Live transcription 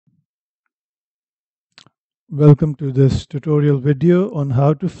Welcome to this tutorial video on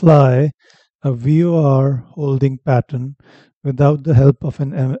how to fly a VOR holding pattern without the help of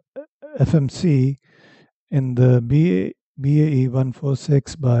an FMC in the BAE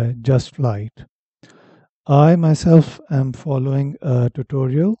 146 by Just Flight. I myself am following a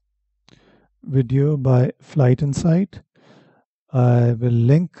tutorial video by FlightInsight. I will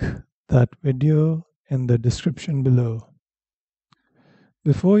link that video in the description below.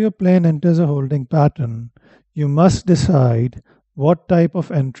 Before your plane enters a holding pattern, you must decide what type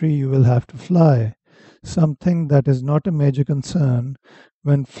of entry you will have to fly, something that is not a major concern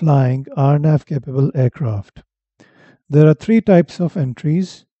when flying RNAV-capable aircraft. There are three types of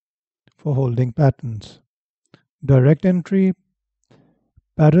entries for holding patterns: direct entry,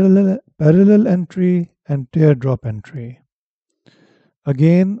 parallel entry, and teardrop entry.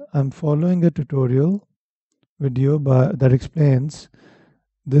 Again, I'm following a tutorial video that explains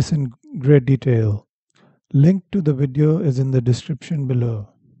this in great detail. Link to the video is in the description below.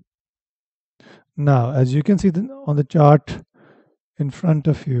 Now, as you can see on the chart in front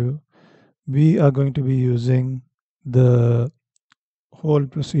of you, we are going to be using the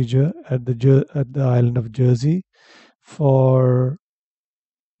hold procedure at the island of Jersey for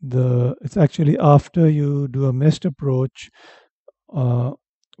it's actually after you do a missed approach from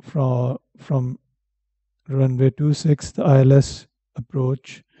runway 26, the ILS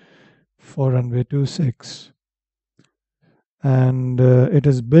approach for runway 26, and it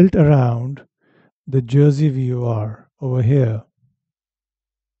is built around the Jersey VOR over here.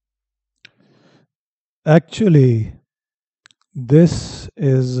 Actually, this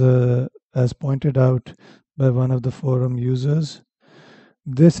is as pointed out by one of the forum users,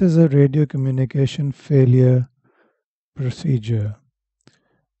 this is a radio communication failure procedure.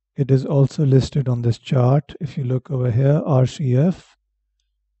 It is also listed on this chart. If you look over here, RCF,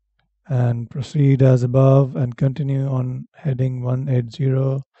 and proceed as above and continue on heading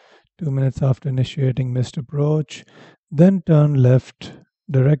 180, 2 minutes after initiating missed approach, then turn left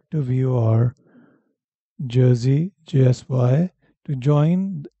direct to VOR Jersey JSY to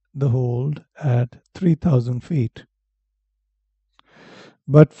join the hold at 3,000 feet.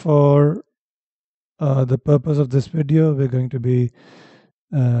 But for the purpose of this video, we're going to be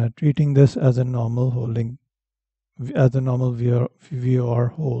treating this as a normal holding, as a normal VOR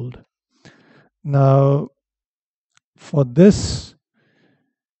hold. Now, for this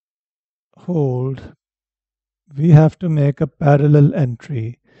hold, we have to make a parallel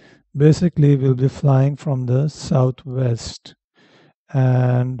entry. Basically, we'll be flying from the southwest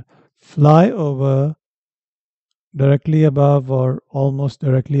and fly over directly above or almost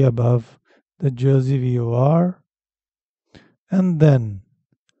directly above the Jersey VOR, and then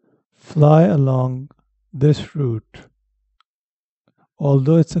fly along this route.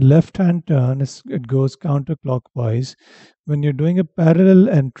 Although it's a left-hand turn, it goes counterclockwise. When you're doing a parallel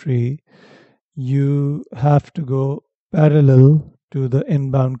entry, you have to go parallel to the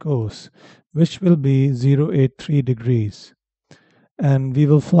inbound course, which will be 083 degrees. And we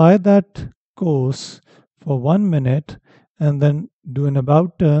will fly that course for 1 minute and then do an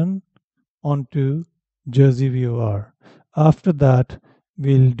about turn onto Jersey VOR. After that,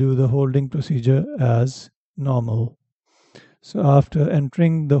 we'll do the holding procedure as normal. So after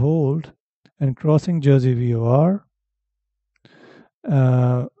entering the hold and crossing Jersey VOR,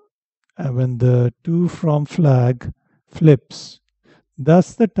 when the to from flag flips,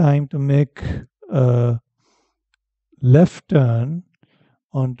 that's the time to make a left turn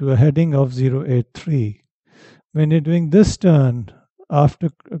onto a heading of 083. When you're doing this turn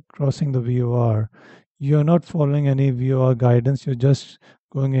after crossing the VOR, you're not following any VOR guidance, you're just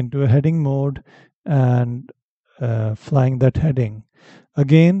going into a heading mode and flying that heading.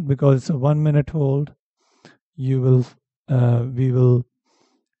 Again, because it's a 1 minute hold, we will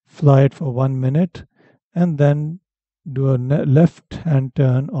fly it for 1 minute and then do a left hand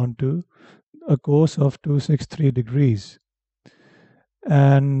turn onto a course of 263 degrees.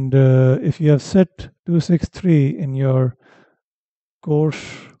 And if you have set 263 in your course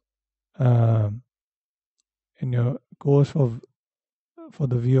for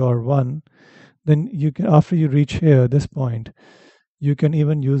the VOR1, then you can, after you reach here, this point, you can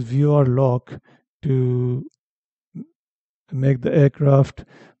even use VOR lock to make the aircraft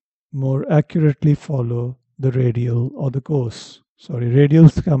more accurately follow the radial or the course. Sorry,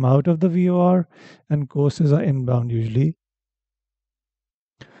 radials come out of the VOR and courses are inbound usually.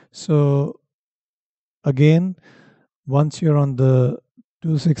 So again, once you're on the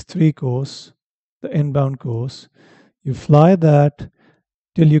 263 course, the inbound course, you fly that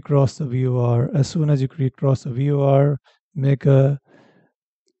till you cross the VOR. As soon as you cross the VOR, make a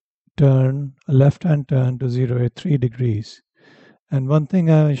turn, a left-hand turn to 083 degrees. And one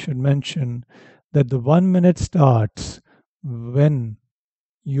thing I should mention, that the 1 minute starts when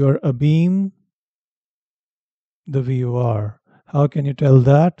you're abeam the VOR. How can you tell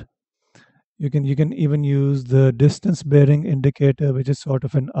that? You can even use the distance bearing indicator, which is sort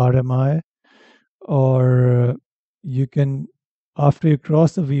of an RMI, or you can, after you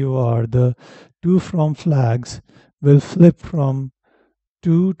cross the VOR, the to from flags will flip from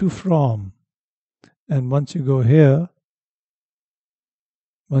to from. And once you go here,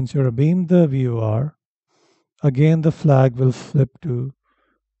 once you're abeam the VOR, again the flag will flip to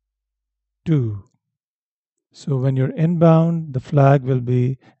 2. So when you're inbound, the flag will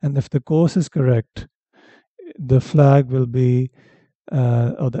be, and if the course is correct, the flag will be,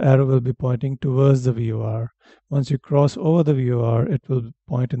 or the arrow will be pointing towards the VOR. Once you cross over the VOR, it will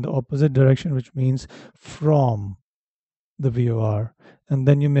point in the opposite direction, which means from the VOR. And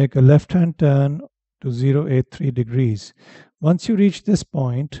then you make a left-hand turn to 083 degrees. Once you reach this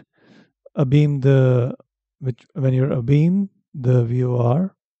point, when you're abeam the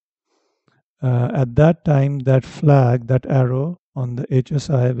VOR, at that time, that flag, that arrow on the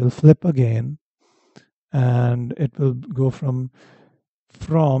HSI will flip again, and it will go from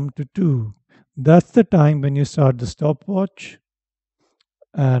to 2. That's the time when you start the stopwatch,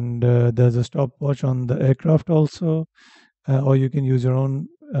 and there's a stopwatch on the aircraft also, or you can use your own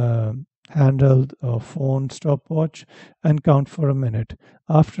handheld or phone stopwatch and count for a minute.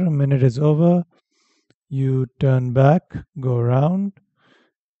 After a minute is over, you turn back, go around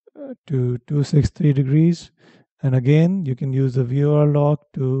to 263 degrees, and again you can use the VOR log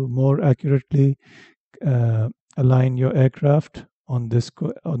to more accurately align your aircraft on this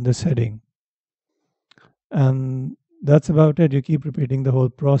heading. And that's about it. You keep repeating the whole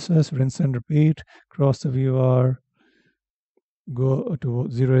process, rinse and repeat, cross the VOR, go to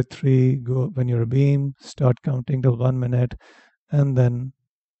 083, go when you're abeam, start counting till 1 minute, and then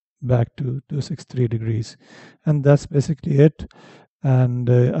back to 263 degrees. And that's basically it. And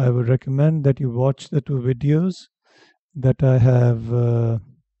I would recommend that you watch the 2 videos that I have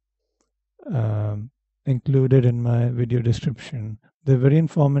included in my video description. They're very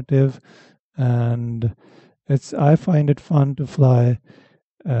informative, and I find it fun to fly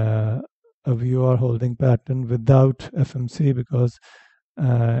a VOR holding pattern without FMC because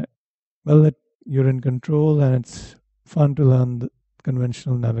you're in control, and it's fun to learn the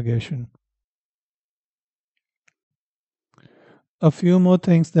conventional navigation. A few more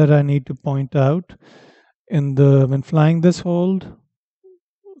things that I need to point out when flying this whole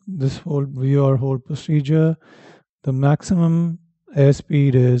VOR hold procedure, the maximum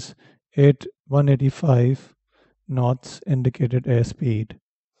airspeed is 185 knots indicated airspeed.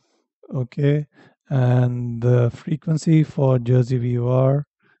 Okay, and the frequency for Jersey VOR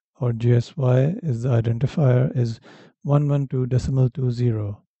or JSY is the identifier is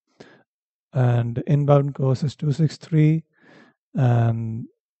 112.20, and inbound course is 263, and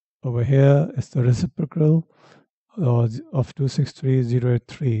over here is the reciprocal of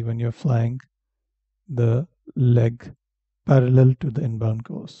 263.083 when you're flying the leg parallel to the inbound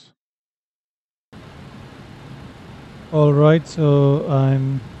course. All right, so I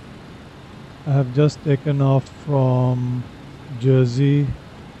have just taken off from Jersey,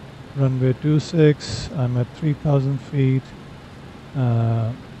 runway 26. I'm at 3,000 feet,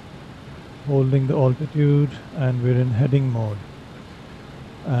 holding the altitude, and we're in heading mode.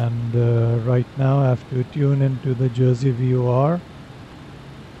 And right now I have to tune into the Jersey VOR.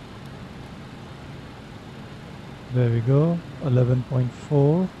 There we go,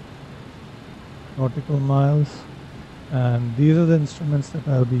 11.4 nautical miles. And these are the instruments that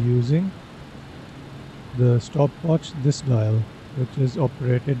I'll be using. The stopwatch, this dial, which is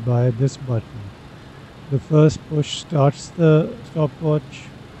operated by this button. The first push starts the stopwatch,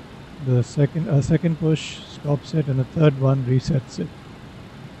 the second push stops it, and the third one resets it.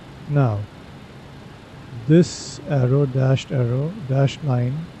 Now, this dashed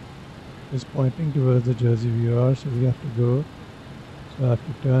line is pointing towards the Jersey VOR, so we have to go. So I have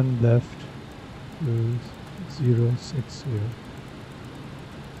to turn left to 060.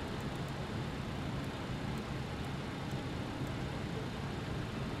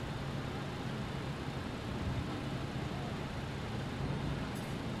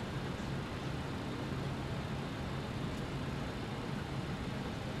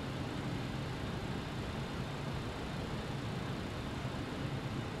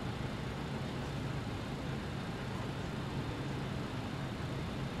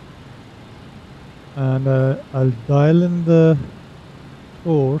 And I'll dial in the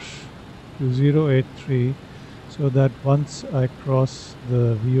course to 083. so that once I cross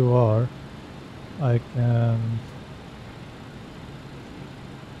the VOR, I can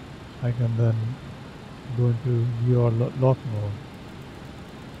then go into VOR lock mode.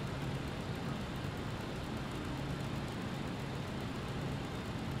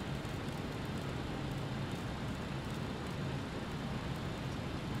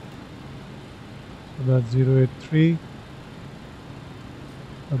 So that's 083,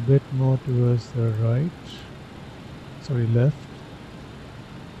 a bit more towards the right, sorry, left.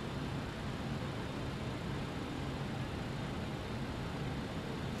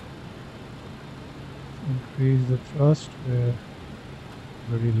 Increase the thrust, we're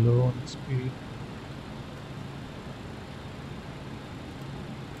very low on speed.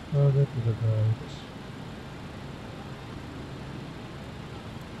 Further to the right.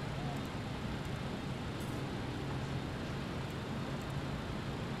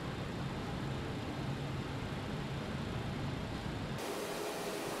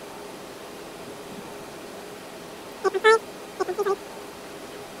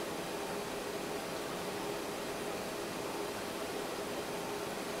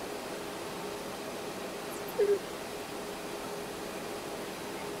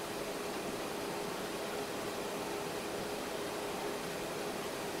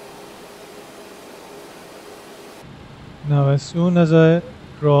 Now as soon as I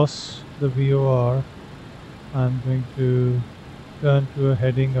cross the VOR, I'm going to turn to a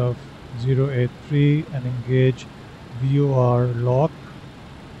heading of 083 and engage VOR lock.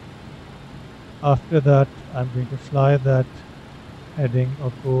 After that, I'm going to fly that heading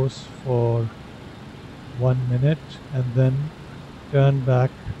or course for 1 minute and then turn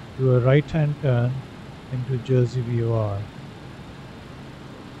back to a right-hand turn into Jersey VOR.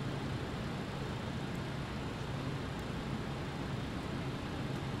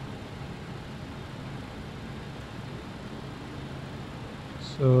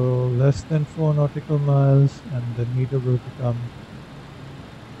 So less than 4 nautical miles and the needle will become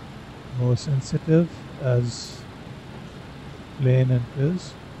more sensitive as plane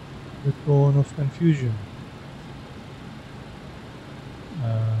enters the cone of confusion.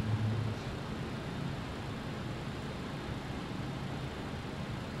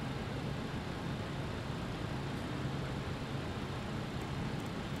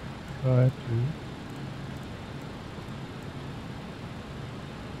 Try to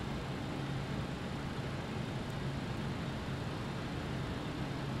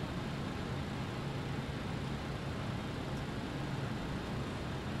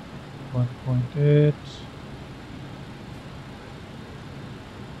 .8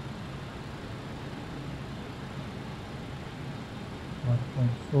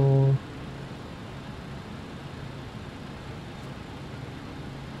 1.4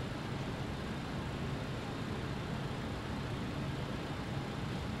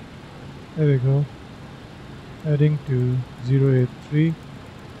 There we go, heading to 083.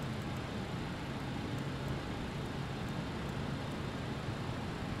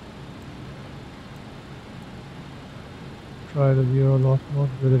 Try the VOR lock mode,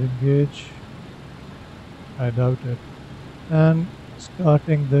 will it engage? I doubt it. And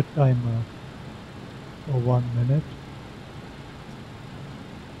starting the timer for 1 minute.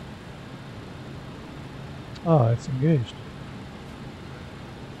 Ah, it's engaged.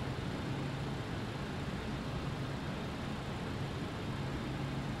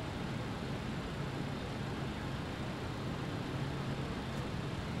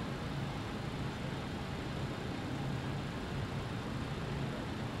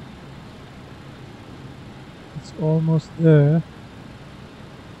 It's almost there.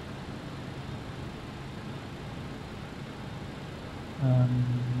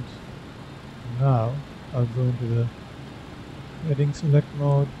 And now I'll go into the heading select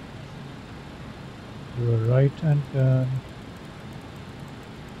mode, do a right hand turn,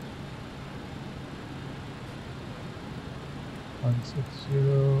 (160)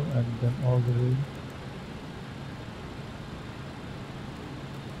 and then all the way.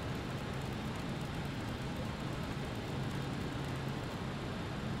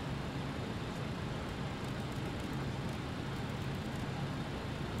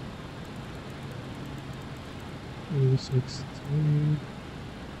 Two 6-3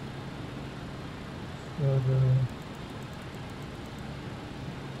 further.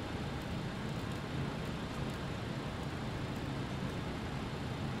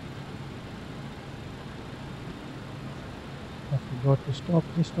 I forgot to stop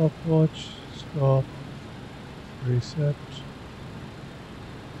the stopwatch. Stop, reset.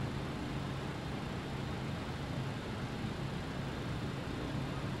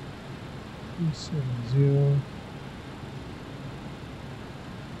 270.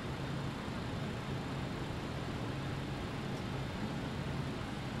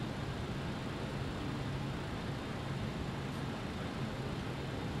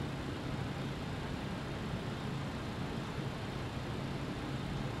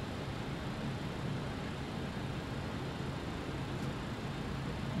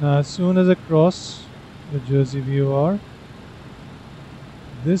 Now as soon as I cross the Jersey VOR,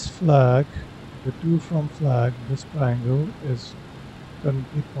 this flag, the to from flag, this triangle is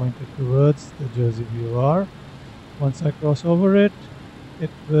currently pointed towards the Jersey VOR. Once I cross over it,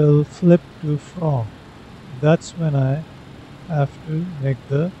 it will flip to from. That's when I have to make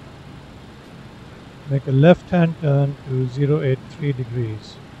a left-hand turn to 083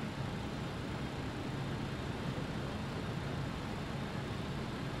 degrees.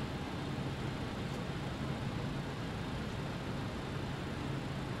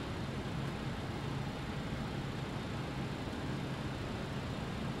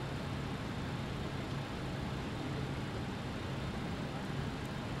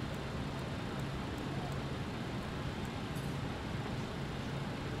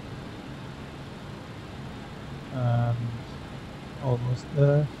 And almost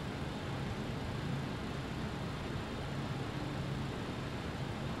there.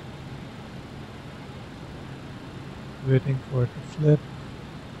 Waiting for it to flip.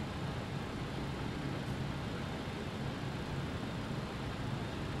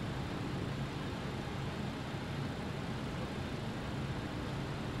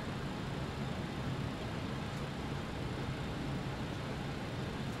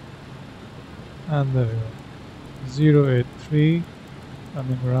 And there we go. 083,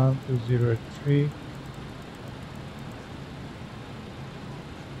 coming around to 083.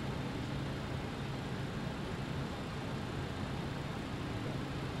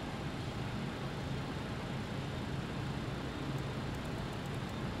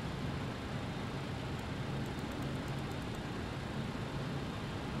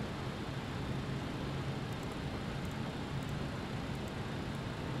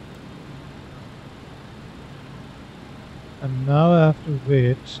 And now I have to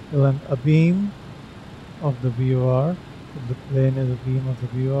wait till an abeam of the VOR, if the plane is a beam of the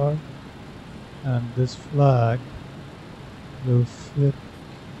VOR, and this flag will flip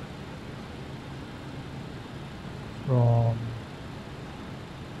from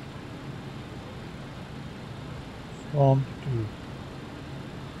to.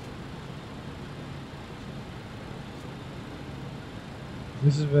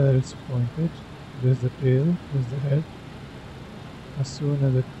 This is where it's pointed. There's the tail, there's the head. As soon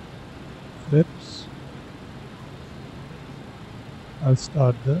as it flips, I'll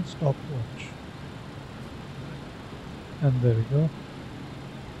start the stopwatch. And there we go.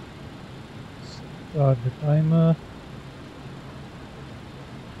 Start the timer.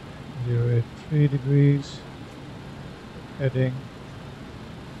 083 degrees. Heading.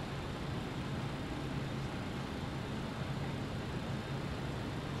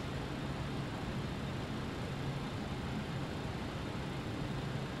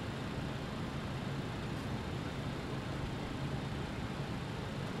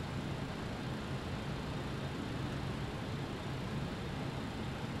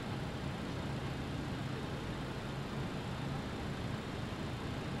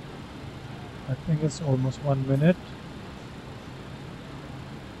 I think it's almost 1 minute.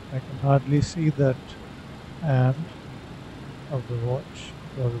 I can hardly see that hand of the watch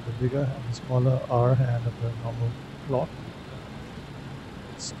because of the bigger and the smaller R hand of the normal clock.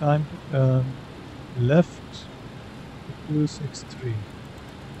 It's time to turn left to 263.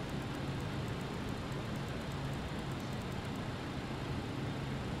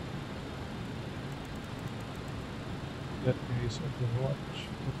 Let me reset the watch,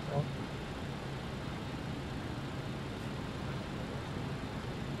 the clock.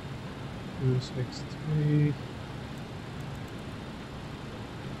 263.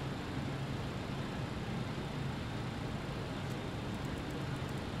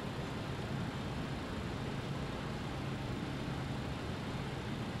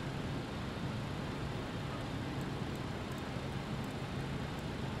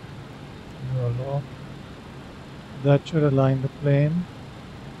 Roll. That should align the plane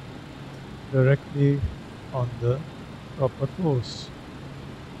directly on the proper course.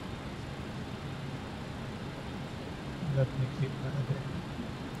 Let me keep my heading.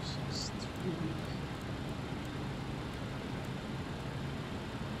 63.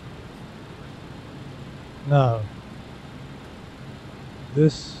 Now,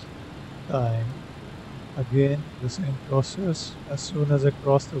 this time, again, the same process. As soon as I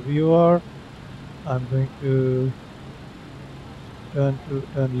cross the VOR, I'm going to turn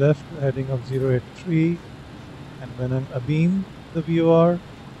left to heading of 083, and when I'm abeam the VOR,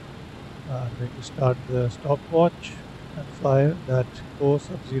 I'm going to start the stopwatch and fly that course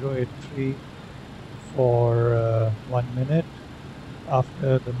of 083 for 1 minute.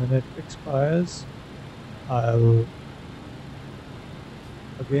 After the minute expires, I'll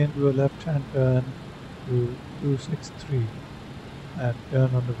Again do a left-hand turn to 263 and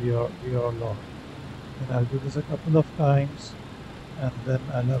turn on the VOR lock. And I'll do this a couple of times, and then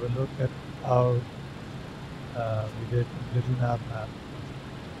I'll have a look at how we did in LittleNavMap.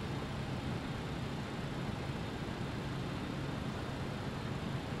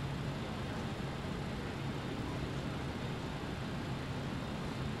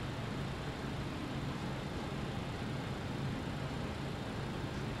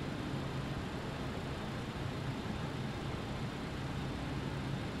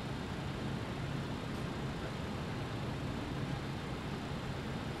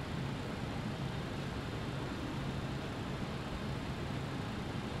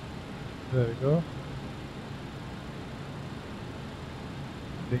 There we go.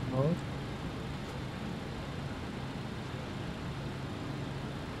 Big mode.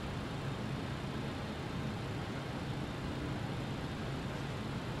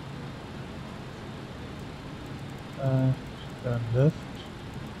 And turn left.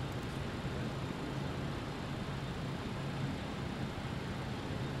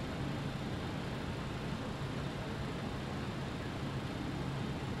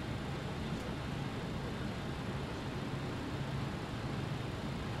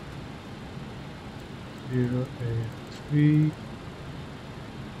 Zero, 8, 3.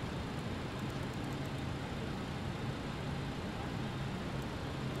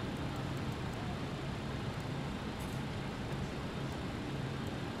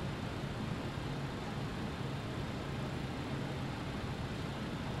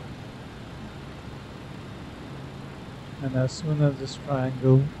 And as soon as this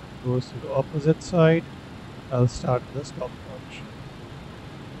triangle goes to the opposite side, I'll start the stopwatch.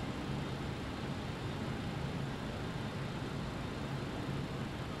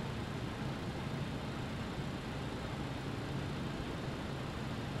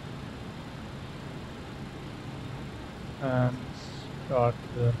 And start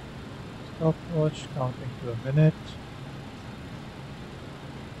the stopwatch counting to a minute.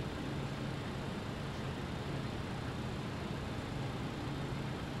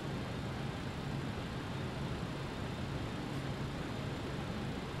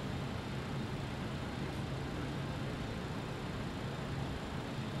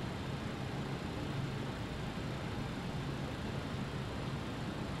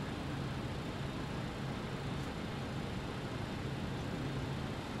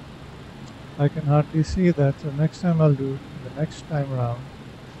 I can hardly see that, so next time the next time around,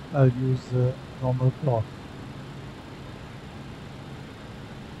 I'll use the normal clock.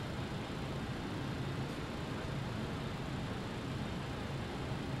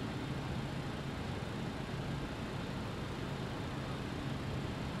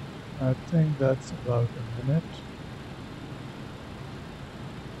 I think that's about a minute.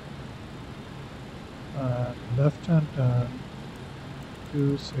 And left-hand turn,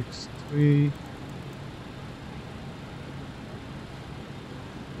 263.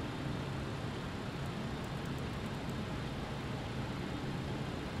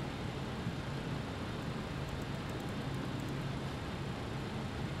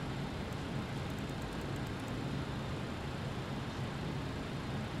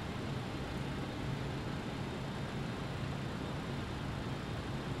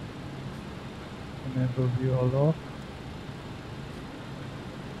 Enable VOR lock.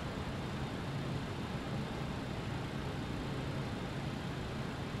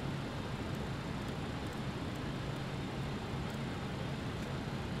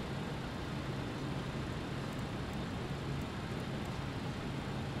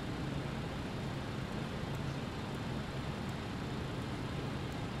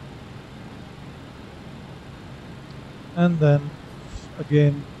 And then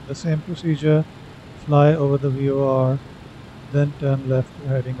again the same procedure, fly over the VOR, then turn left to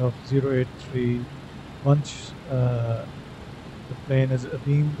heading of 083. Once the plane is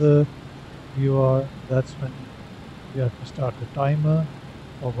abeam the VOR, that's when you have to start the timer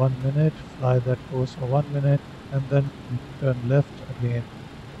for 1 minute, fly that course for 1 minute, and then turn left again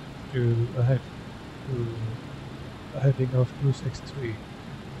to a heading of 263.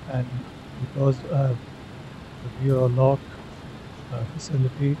 And because the VOR lock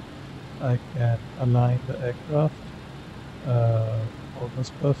facility, I can align the aircraft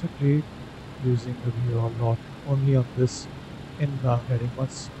almost perfectly using the VOR lock only on this inbound heading.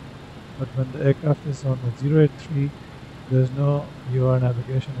 But when the aircraft is on the 083, there's no VOR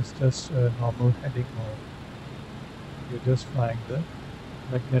navigation, it's just a normal heading mode. You're just flying the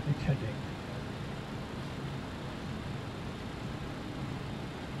magnetic heading.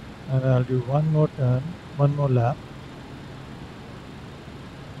 And I'll do one more turn, one more lap.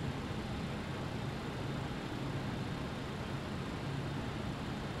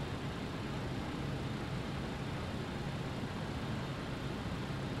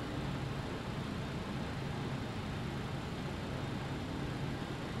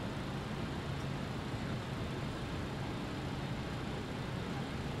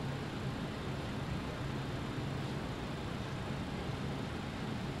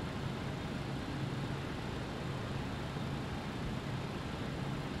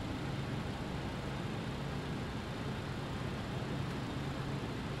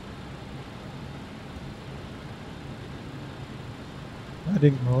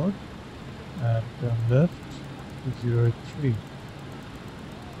 heading mode and turn left to 03.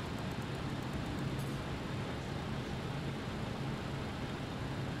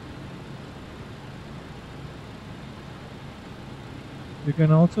 You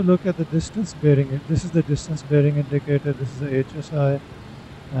can also look at the distance bearing. This is the distance bearing indicator. This is the HSI,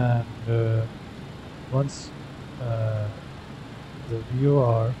 and once the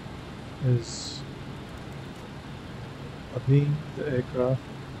VOR is abeam the aircraft,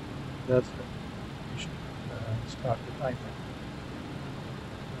 that's when you should start the timer.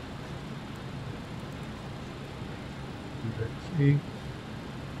 Three.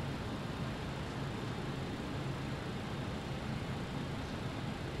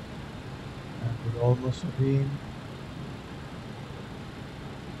 And we're almost abeam.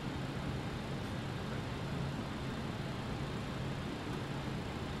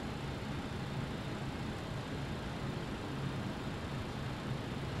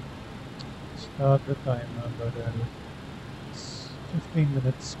 Start the timer, but it's 15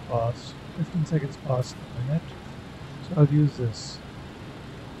 minutes past, 15 seconds past the minute. So I'll use this.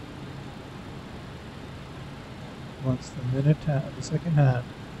 Once the minute hand, the second hand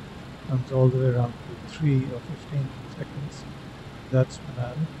comes all the way around to 3 or 15 seconds, that's when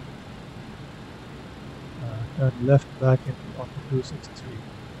I'll turn left back onto 263.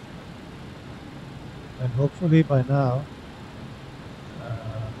 And hopefully by now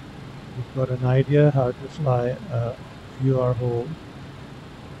you've got an idea how to fly a VOR hold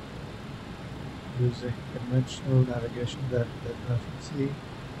using conventional navigation that LittleNavMap.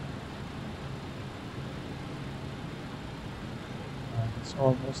 And it's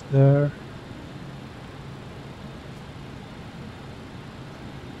almost there.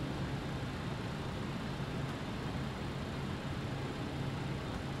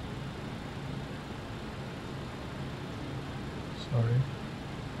 Sorry.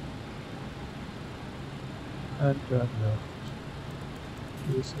 And turn left.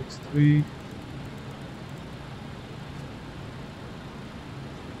 263.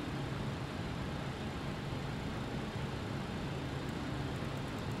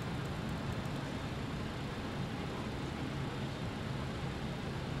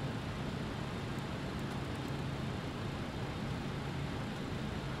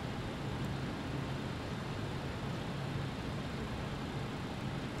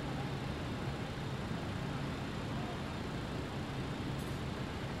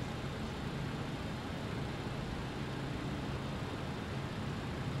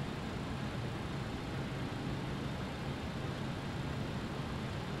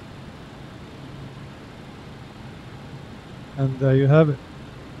 And there you have it.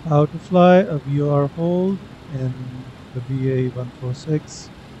 How to fly a VOR hold in the BAE 146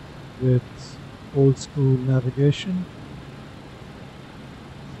 with old school navigation.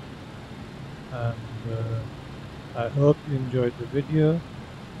 And I hope you enjoyed the video.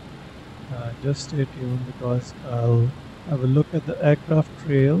 Just stay tuned because I'll have a look at the aircraft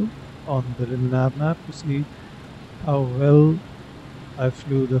trail on the LittleNavMap to see how well I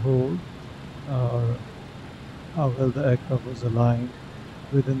flew the hold, or how well the aircraft was aligned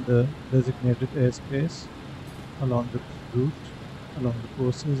within the designated airspace along the route, along the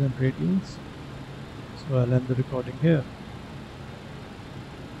courses and radials. So I'll end the recording here.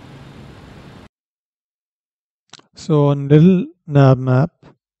 So on LittleNavMap,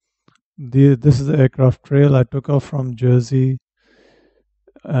 this is the aircraft trail. I took off from Jersey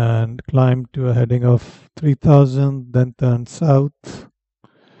and climbed to a heading of 3000, then turned south.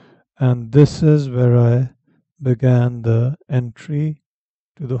 And this is where I began the entry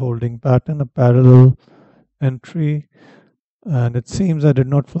to the holding pattern, a parallel entry. And it seems I did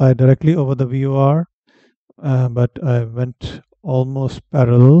not fly directly over the VOR, but I went almost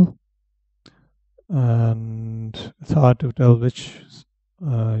parallel. And it's hard to tell which.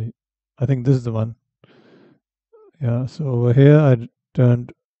 I think this is the one. Yeah, so over here I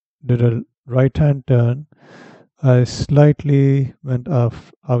did a right-hand turn. I slightly went out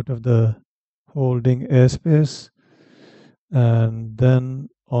of the holding airspace and then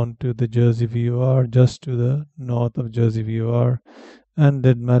onto the Jersey VOR, just to the north of Jersey VOR, and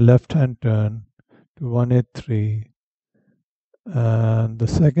did my left-hand turn to 183. And the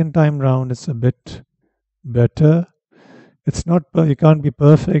second time round it's a bit better. It's not, you can't be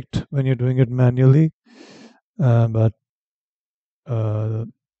perfect when you're doing it manually, but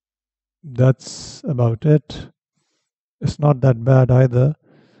that's about it. It's not that bad either,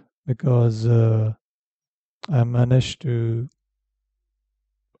 because I managed to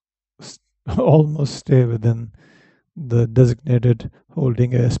almost stay within the designated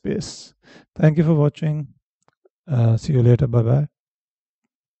holding airspace. Thank you for watching. See you later. Bye bye.